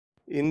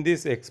In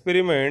this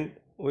experiment,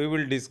 we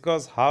will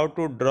discuss how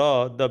to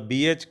draw the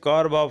BH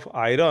curve of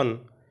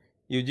iron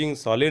using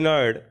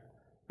solenoid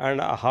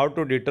and how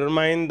to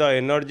determine the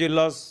energy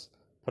loss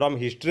from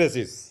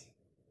hysteresis.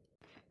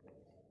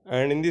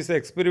 And in this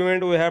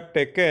experiment, we have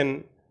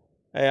taken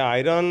an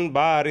iron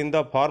bar in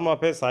the form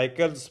of a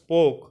cycle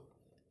spoke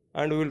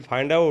and we will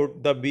find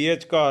out the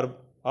BH curve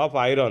of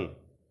iron.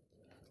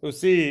 You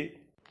see,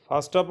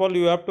 first of all,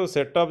 you have to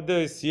set up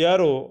the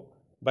CRO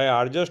by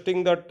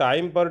adjusting the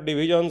time per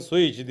division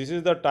switch. This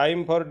is the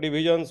time per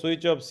division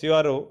switch of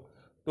CRO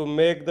to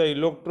make the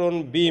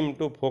electron beam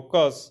to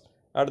focus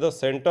at the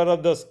center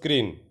of the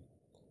screen.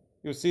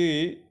 You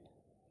see,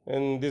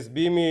 and this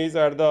beam is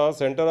at the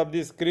center of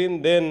the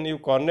screen. Then you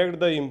connect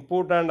the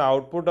input and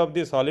output of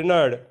the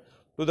solenoid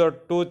to the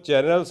two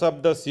channels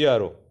of the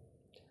CRO,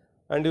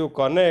 and you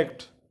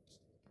connect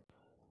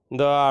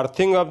the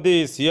earthing of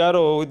the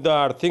CRO with the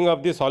earthing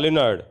of the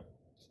solenoid.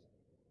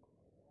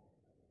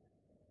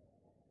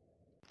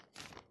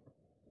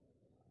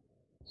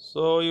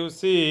 So you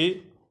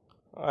see,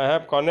 I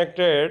have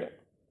connected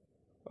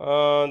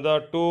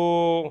the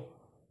two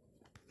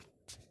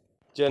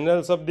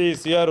channels of the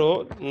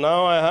CRO.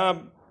 Now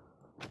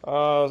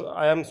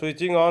I am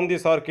switching on the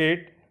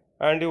circuit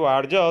and you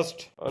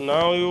adjust.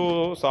 Now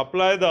you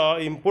supply the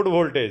input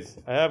voltage.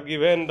 I have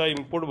given the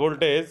input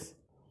voltage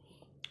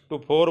to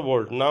 4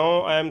 volt.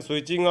 Now I am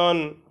switching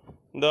on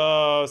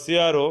the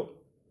CRO.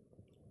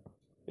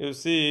 You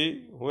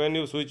see, when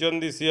you switch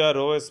on the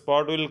CRO, a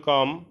spot will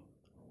come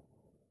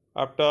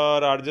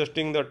after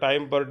adjusting the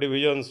time per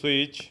division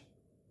switch.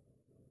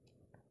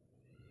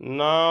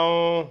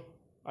 Now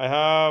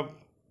I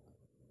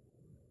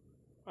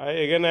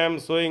am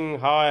showing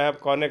how I have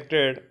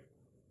connected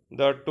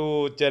the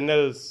two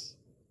channels,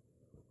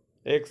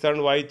 X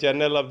and Y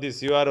channel of the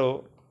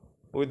CRO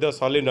with the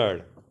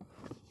solenoid.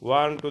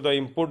 One to the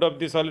input of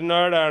the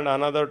solenoid and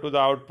another to the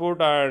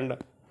output, and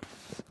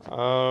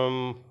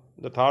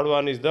the third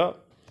one is the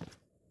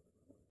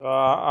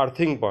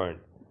earthing point.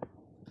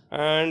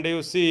 And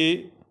you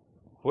see,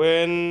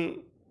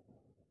 when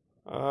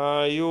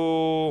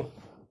you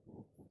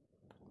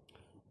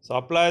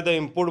supply the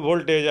input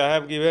voltage, I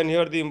have given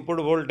here the input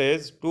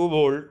voltage 2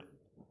 volt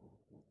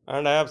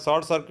and I have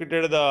short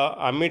circuited the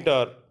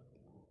ammeter,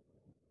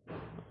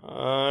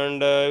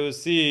 and you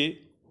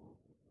see,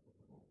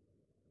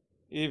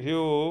 if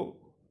you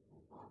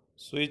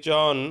switch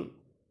on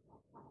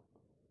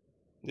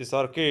the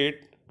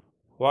circuit,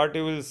 what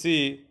you will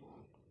see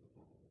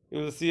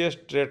a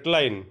straight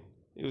line.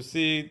 You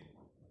see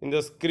in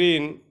the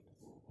screen,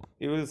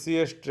 you will see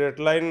a straight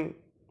line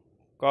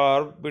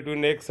curve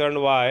between X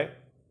and Y.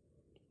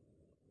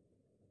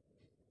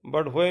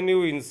 But when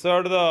you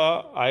insert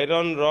the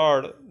iron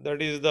rod,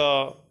 that is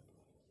the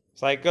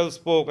cycle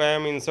spoke, I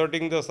am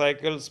inserting the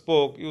cycle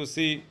spoke, you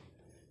see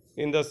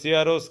in the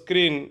CRO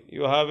screen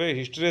you have a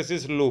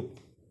hysteresis loop.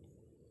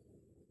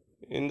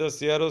 In the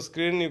CRO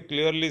screen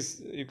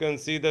you can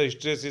see the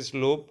hysteresis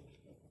loop.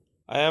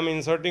 I am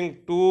inserting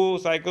 2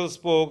 cycle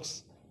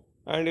spokes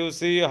and you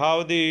see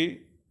how the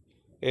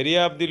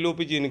area of the loop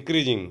is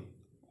increasing.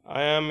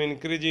 I am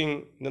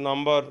increasing the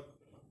number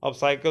of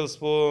cycle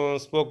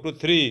spoke to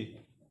 3,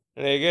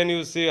 and again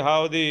you see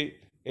how the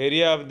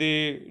area of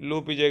the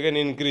loop is again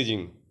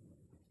increasing.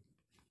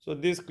 So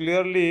this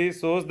clearly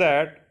shows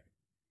that,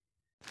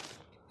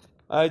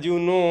 as you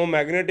know,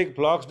 magnetic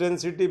flux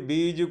density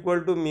B is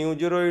equal to mu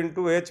 0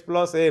 into H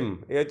plus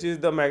M. H is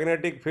the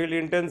magnetic field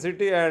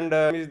intensity and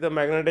M is the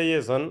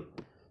magnetization.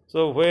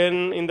 So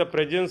when in the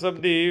presence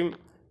of the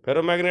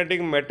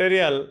ferromagnetic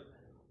material,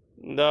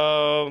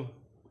 the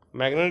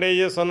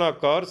magnetization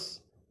occurs,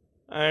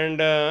 and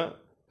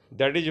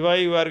that is why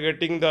you are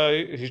getting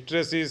the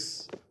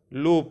hysteresis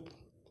loop,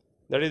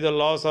 that is the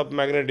loss of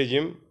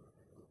magnetism,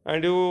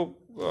 and you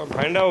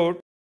find out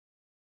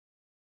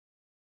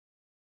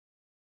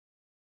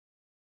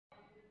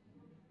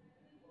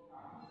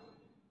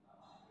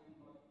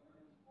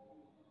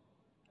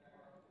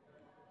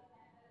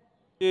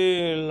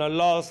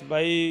loss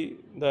by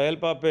the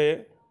help of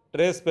a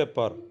trace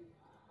paper.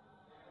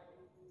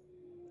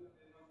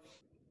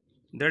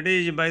 That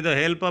is, by the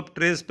help of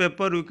trace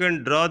paper we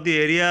can draw the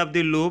area of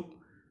the loop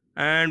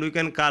and we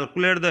can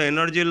calculate the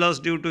energy loss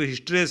due to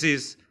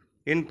hysteresis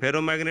in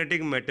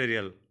ferromagnetic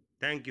material.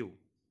 Thank you.